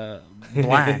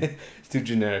bland. It's too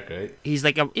generic, right? He's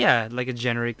like a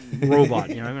generic robot.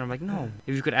 You know what I mean? I'm like, no.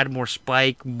 If you could add more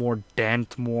spike, more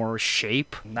dent, more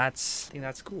shape, I think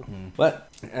that's cool. But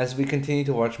as we continue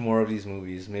to watch more of these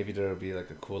movies, maybe there'll be a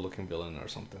cool looking villain or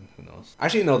something. Who knows?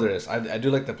 Actually, no, there is. I do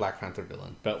like the Black Panther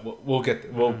villain, but we'll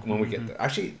get when we get there.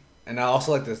 Actually, and I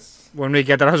also like this. When we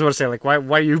get there, I was about to say why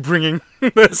are you bringing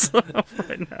this up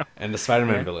right now? And the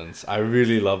Spider-Man villains. I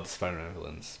really love the Spider-Man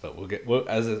villains, but we'll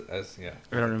as I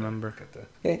don't remember. Get there.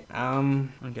 Okay.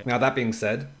 Okay. Now that being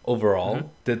said,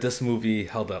 overall, did this movie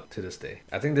held up to this day?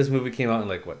 I think this movie came out in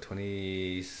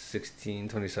 2016,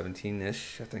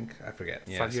 2017-ish. I think I forget.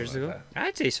 5 years ago.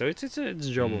 I'd say so. It's a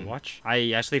enjoyable watch.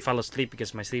 I actually fell asleep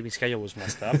because my sleeping schedule was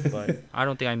messed up, but I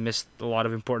don't think I missed a lot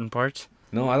of important parts.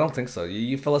 No, I don't think so.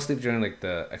 You fell asleep during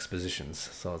the expositions,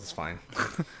 so it's fine.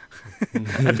 I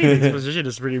think the exposition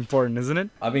is pretty important, isn't it?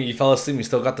 I mean, you fell asleep, you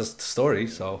still got the story,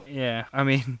 so. Yeah, I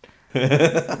mean,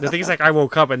 the thing is I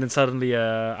woke up and then suddenly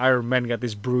Iron Man got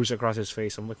this bruise across his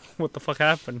face. I'm like, what the fuck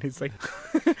happened? He's like,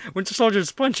 Winter Soldier,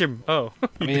 just punch him. Oh.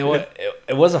 I mean,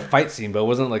 it was a fight scene, but it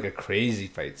wasn't a crazy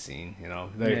fight scene,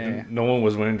 No one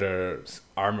was wearing their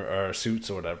armor or suits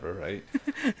or whatever, right?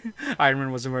 Iron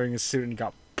Man wasn't wearing a suit and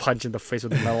got punched in the face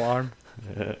with a metal arm.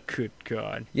 Good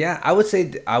God. Yeah, I would say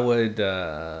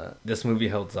this movie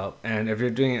holds up, and if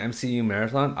you're doing an MCU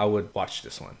marathon, I would watch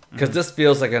this one because this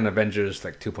feels like an Avengers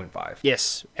 2.5.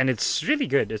 Yes, and it's really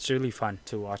good. It's really fun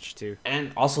to watch too.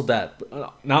 And also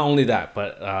not only that,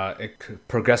 but it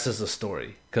progresses the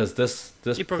story because this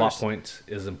plot point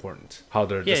is important. How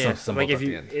they're disassembled at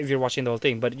the end. If you're watching the whole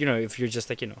thing, but if you're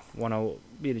just wanna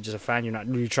be just a fan, you're not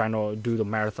really trying to do the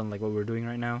marathon like what we're doing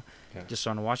right now. Yeah. Just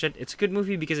want to watch it. It's a good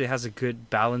movie because it has a good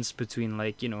balance between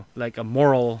a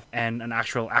moral and an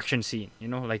actual action scene.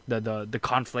 The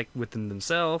conflict within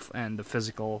themselves and the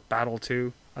physical battle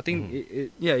too. I think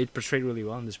it portrayed really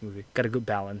well in this movie. Got a good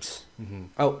balance.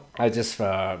 Oh, I just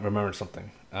remembered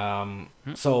something.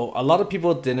 So a lot of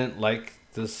people didn't like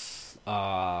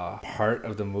part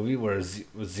of the movie where was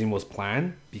Zemo's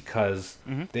plan because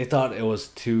Mm-hmm. they thought it was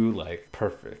too like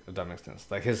perfect. If that makes sense.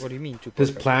 Like What do you mean? Too his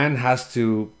perfect? plan has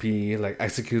to be like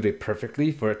executed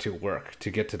perfectly for it to work to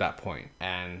get to that point.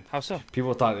 And How so?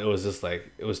 people thought it was just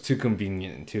like it was too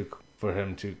convenient and too for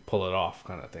him to pull it off,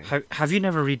 kind of thing. Have you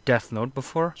never read Death Note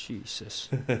before? Jesus.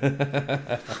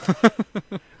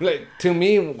 Like to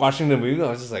me, watching the movie, I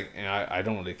was just like, I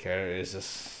don't really care.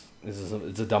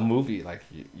 It's a dumb movie. Like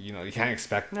you know, you can't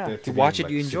expect Yeah, it to watch be, it,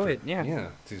 like, you enjoy super- it, yeah. yeah,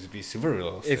 to be super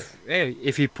realistic.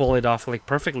 If he pulled it off like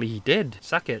perfectly, he did.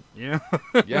 Suck it, you know.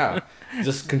 Yeah,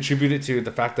 just contributed to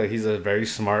the fact that he's a very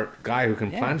smart guy who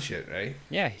can Yeah. plan shit, right?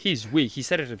 Yeah, he's weak. He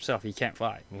said it himself. He can't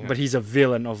fly. Yeah. But he's a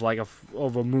villain of like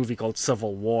of a movie called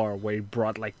Civil War, where he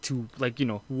brought like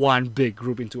one big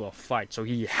group into a fight. So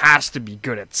he has to be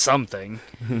good at something.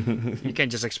 You can't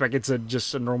just expect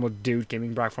just a normal dude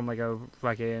coming back from like a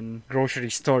fucking grocery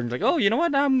store and like, oh, you know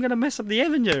what? I'm gonna mess up the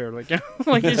Avenger. Like, you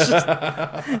know, like it's just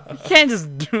you can't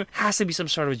just do. Has to be some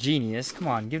sort of genius. Come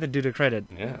on, give the dude a credit.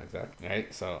 Yeah, exactly.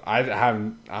 Right. So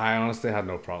I honestly had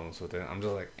no problems with it. I'm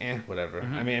just like, whatever.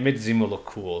 Mm-hmm. I mean, it made Zemo look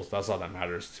cool. So that's all that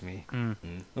matters to me. Mm.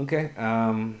 Okay.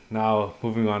 Now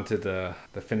moving on to the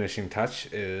finishing touch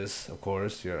is, of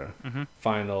course, your Mm-hmm.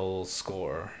 final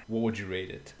score. What would you rate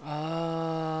it?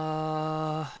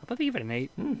 I'll probably give it an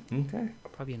 8. Okay.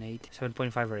 Probably an 8.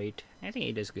 7.5 or 8. I think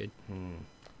 8 is good.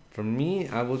 For me,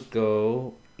 I would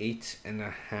go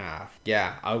 8.5.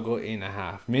 Yeah, I'll go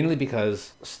 8.5. Mainly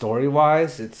because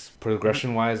story-wise,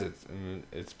 progression-wise,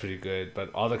 it's pretty good.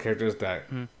 But all the characters that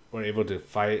were able to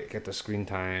fight, get the screen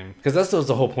time, because that's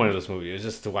the whole point of this movie. Is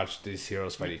just to watch these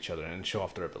heroes fight each other and show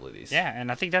off their abilities. Yeah, and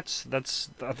I think that's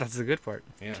the good part.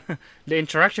 Yeah. The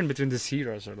interaction between these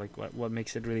heroes are like what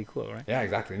makes it really cool, right? Yeah,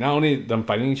 exactly. Not only them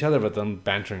fighting each other, but them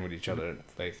bantering with each other.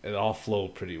 Like it all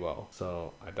flowed pretty well.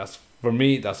 So that's for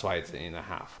me. That's why it's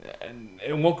 8.5. And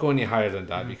it won't go any higher than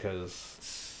that because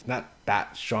it's not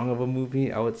that strong of a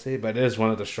movie, I would say. But it is one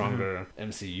of the stronger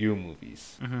MCU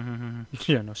movies.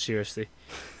 Yeah, no, seriously.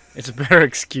 It's better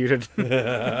executed than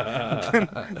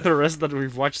the rest that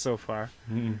we've watched so far.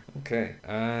 Okay,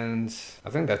 and I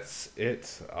think that's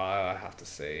it. I have to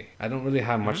say, I don't really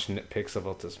have much nitpicks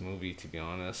about this movie, to be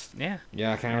honest. Yeah.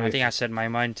 Yeah, I can't And really. I think I said my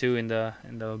mind too in the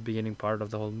beginning part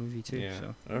of the whole movie too. Yeah.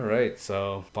 So All right.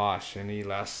 So, Bosch, any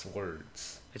last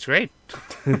words? it's great.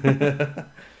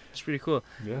 It's pretty cool.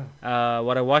 Yeah.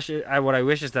 What I wish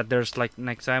is that there's like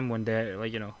next time when they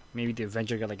like maybe the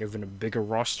Avenger got like even a bigger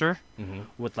roster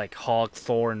with like Hulk,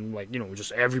 Thor, and like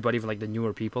just everybody from like the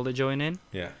newer people that join in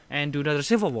Yeah. and do another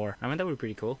Civil War. I mean that would be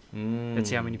pretty cool. Let's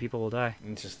see how many people will die.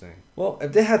 Interesting. Well,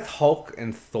 if they had Hulk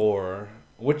and Thor,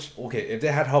 if they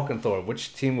had Hulk and Thor,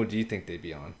 which team would you think they'd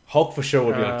be on? Hulk for sure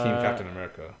would be on Team Captain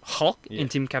America. Hulk Yeah. in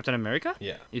Team Captain America?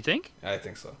 Yeah, You think? I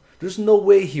think so. There's no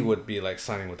way he would be like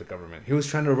signing with the government. He was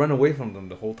trying to run away from them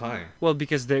the whole time. Well,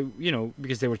 because they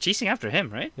were chasing after him,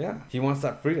 right? Yeah, he wants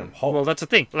that freedom. Hulk. Well, that's the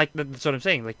thing. Like that's what I'm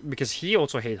saying. Like because he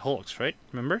also hates Hulks, right?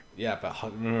 Remember? Yeah, but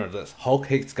remember this: Hulk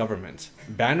hates government.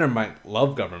 Banner might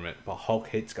love government, but Hulk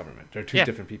hates government. They're two Yeah.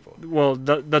 different people. Well,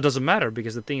 that doesn't matter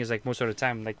because the thing is like most of the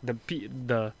time, like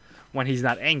the when he's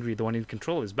not angry, the one in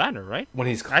control is Banner, right? When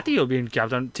he's I think he'll be in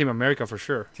Team America for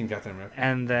sure. Team Captain America.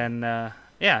 And then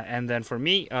and then for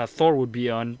me, Thor would be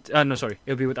on. No, sorry,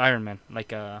 it'll be with Iron Man. Like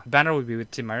Banner would be with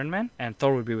Team Iron Man, and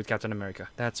Thor would be with Captain America.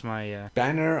 That's my.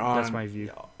 Banner on. That's my view.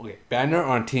 Okay, Banner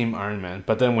on Team Iron Man,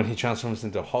 but then when he transforms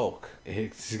into Hulk,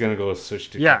 he's gonna go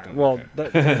switch to Yeah, Captain well,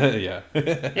 America. Yeah.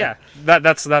 Yeah,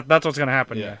 that's what's gonna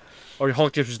happen. Yeah. Yeah. Or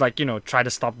Hulk just like try to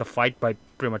stop the fight by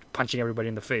pretty much punching everybody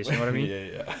in the face. You know what I mean?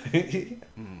 Yeah.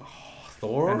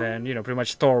 Thor. And then pretty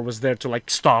much Thor was there to like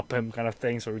stop him, kind of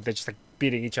thing. So they're just like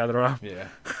beating each other up. Yeah.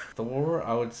 Thor,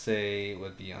 I would say,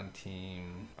 would be on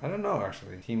Team. I don't know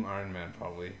actually. Team Iron Man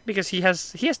probably. Because he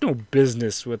has no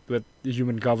business with the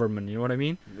human government. You know what I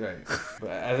mean? Right. But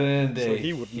at the end of the day, So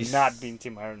he would he's not be in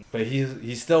Team Iron Man. But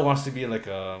he still wants to be like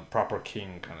a proper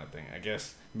king kind of thing. I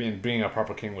guess being a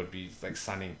proper king would be like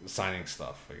signing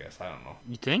stuff. I guess I don't know.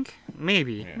 You think?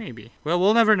 Maybe, Yeah. maybe. Well,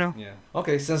 we'll never know. Yeah.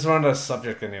 Okay. Since we're on the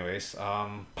subject, anyways,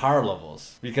 power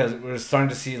levels, because we're starting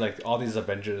to see like all these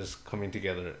Avengers coming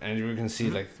together, and we can see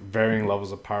like varying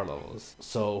levels of power levels.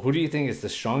 So, who do you think is the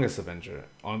strongest Avenger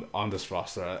on this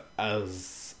roster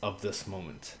as of this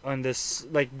moment? On this,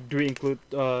 like, do we include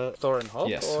Thor and Hulk?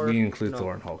 Yes, or we include no?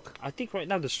 Thor and Hulk. I think right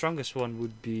now the strongest one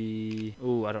would be.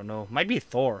 Oh, I don't know. Might be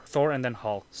Thor. Thor and then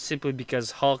Hulk. Hulk simply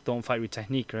because Hulk don't fight with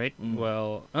technique, right?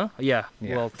 Well, Yeah.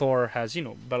 Well, Thor has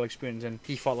battle experience and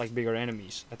he fought like bigger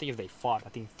enemies. I think if they fought, I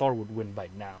think Thor would win by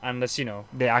now, unless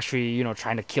they actually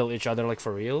trying to kill each other like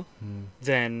for real.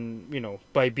 Then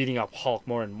by beating up Hulk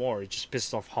more and more, it just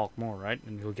pisses off Hulk more, right?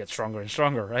 And he'll get stronger and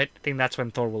stronger, right? I think that's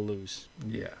when Thor will lose.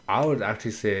 Yeah, I would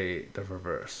actually say the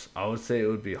reverse. I would say it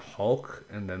would be Hulk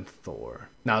and then Thor.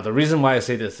 Now, the reason why I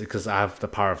say this is because I have the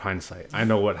power of hindsight. I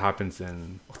know what happens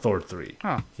in Thor 3.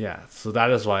 Huh. Yeah, so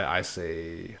that is why I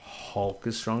say Hulk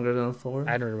is stronger than Thor.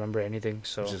 I don't remember anything,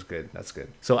 so... Which is good. That's good.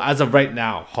 So as of right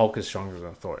now, Hulk is stronger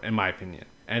than Thor, in my opinion.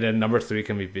 And then number 3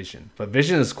 can be Vision. But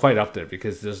Vision is quite up there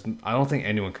because I don't think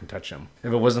anyone can touch him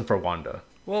if it wasn't for Wanda.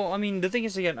 Well, I mean, the thing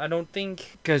is, again, I don't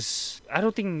think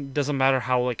it doesn't matter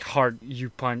how, like, hard you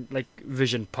punch, like,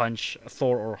 Vision punch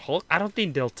Thor or Hulk. I don't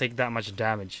think they'll take that much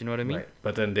damage, you know what I mean? Right.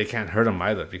 But then they can't hurt him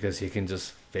either because he can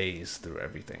just phase through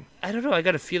everything. I don't know, I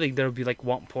got a feeling there'll be, like,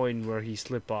 one point where he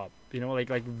slip up.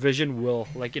 Like Vision will,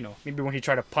 like, maybe when he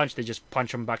try to punch, they just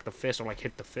punch him back the fist or, like,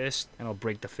 hit the fist and it'll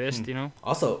break the fist,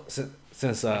 Also,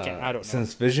 since I don't know.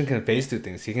 since Vision can phase through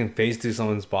things, he can phase through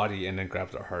someone's body and then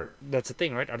grab their heart. That's the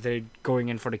thing, right? Are they going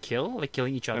in for the kill, like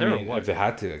killing each other, I mean, or what? if they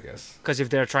had to, I guess. Because if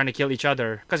they're trying to kill each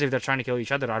other,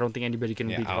 I don't think anybody can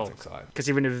beat I don't Hulk. think so. Because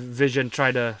even if Vision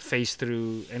tried to phase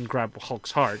through and grab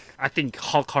Hulk's heart, I think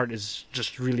Hulk heart is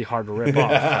just really hard to rip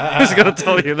off. I'm just gonna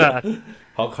tell you that.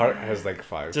 Hulk heart has like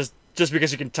 5. Just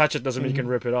because you can touch it doesn't mean you can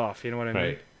rip it off. You know what I mean?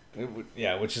 Right.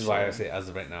 Yeah, which is why I say as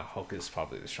of right now, Hulk is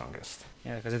probably the strongest.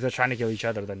 Yeah, because if they're trying to kill each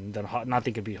other, then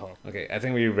nothing could beat Hulk. Okay, I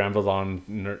think we rambled on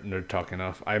nerd talk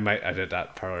enough. I might edit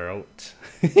that part out.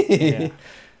 Yeah.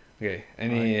 Okay.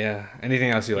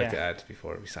 Anything else you'd like to add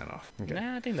before we sign off? Okay.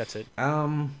 Nah, I think that's it.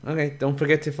 Okay. Don't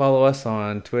forget to follow us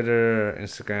on Twitter,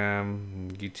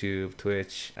 Instagram, YouTube,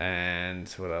 Twitch, and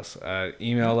what else?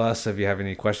 Email us if you have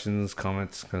any questions,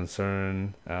 comments,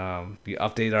 concern. We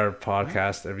update our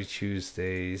podcast every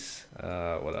Tuesdays.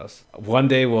 What else? One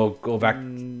day we'll go back.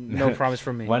 No promise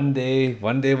from me. One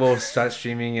day we'll start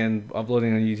streaming and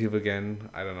uploading on YouTube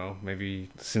again. I don't know. Maybe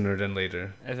sooner than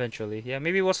later. Eventually, yeah.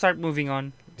 Maybe we'll start moving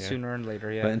on. Sooner and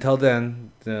later, yeah. But until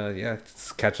then,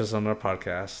 just catch us on our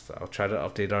podcast. I'll try to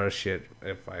update our shit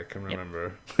if I can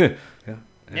remember.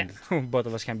 Yeah. Both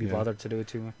of us can't be bothered to do it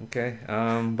too much. Okay.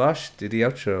 Bosch, do the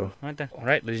outro. Alright then.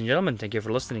 Alright, ladies and gentlemen, thank you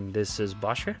for listening. This is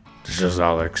Bosch here. This is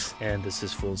Alex. And this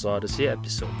is Fool's Odyssey,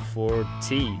 episode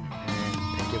 14.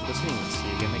 And thank you for listening. We'll see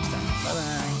you again next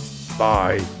time.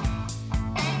 Bye-bye. Bye.